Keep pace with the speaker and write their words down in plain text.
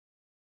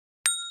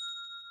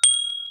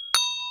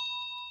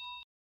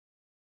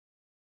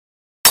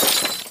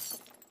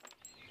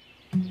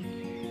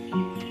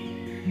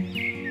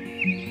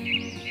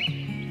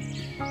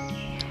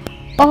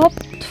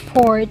Opt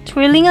for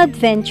thrilling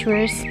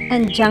adventures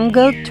and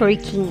jungle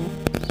trekking.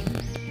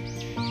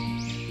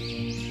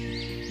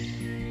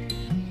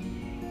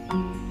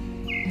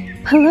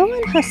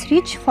 Palawan has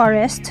rich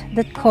forests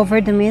that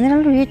cover the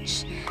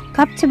mineral-rich,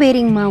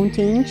 captivating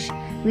mountains,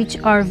 which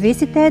are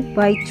visited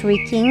by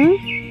trekking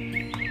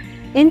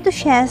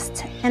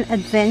enthusiasts and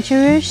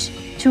adventurers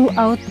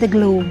throughout the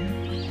globe.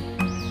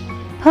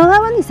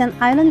 Palawan is an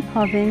island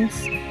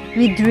province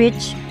with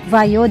rich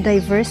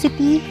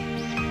biodiversity,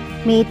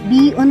 may it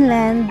be on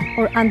land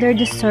or under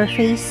the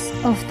surface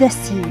of the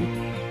sea.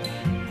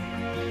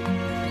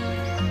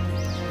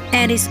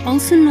 It is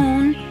also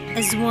known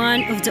as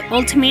one of the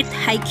ultimate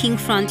hiking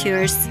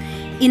frontiers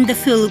in the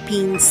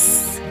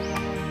Philippines.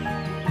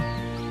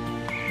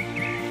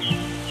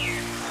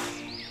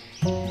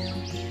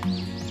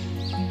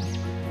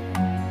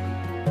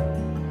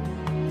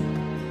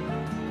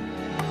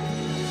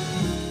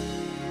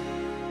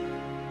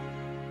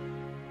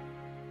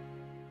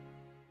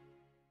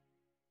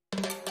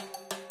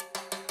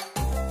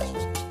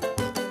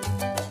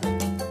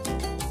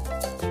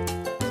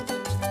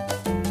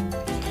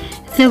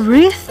 The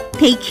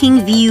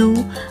breathtaking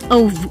view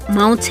of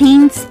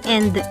mountains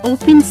and the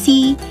open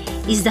sea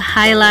is the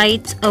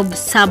highlight of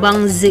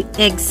Sabang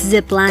X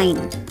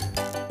Zipline.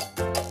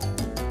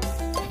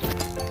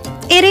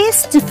 It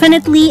is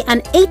definitely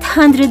an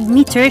 800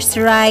 meters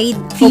ride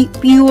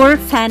of pure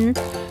fun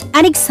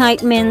and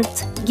excitement,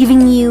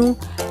 giving you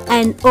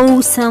an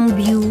awesome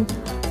view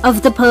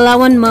of the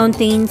Palawan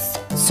mountains,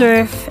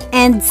 surf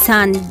and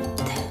sand.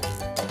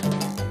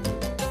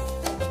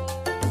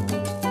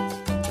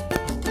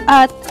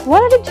 At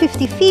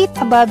 150 feet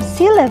above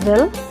sea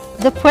level,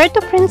 the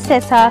Puerto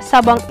Princesa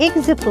Sabang X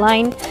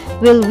Zipline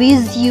will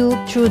whiz you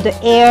through the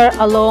air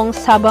along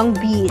Sabang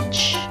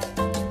Beach.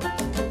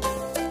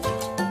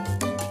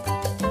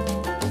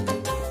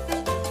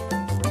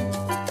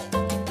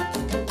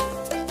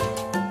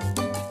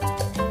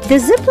 The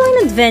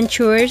zipline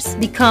adventures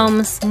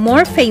becomes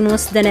more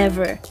famous than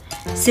ever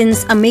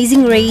since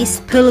Amazing Race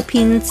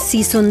Philippines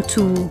Season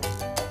 2.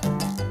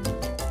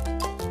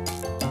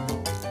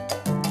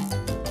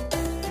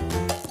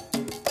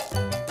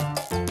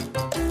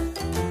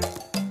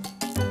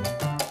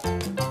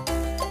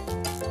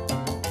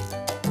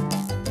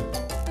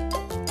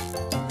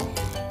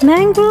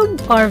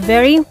 Mangroves are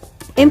very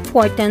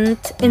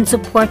important in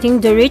supporting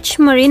the rich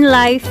marine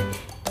life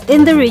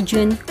in the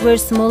region where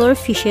smaller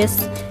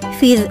fishes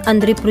feed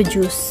and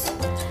reproduce.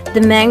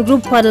 The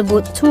Mangrove Paddle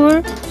Boat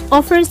Tour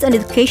offers an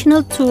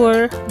educational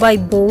tour by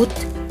boat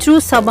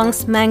through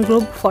Sabang's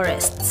mangrove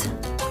forests.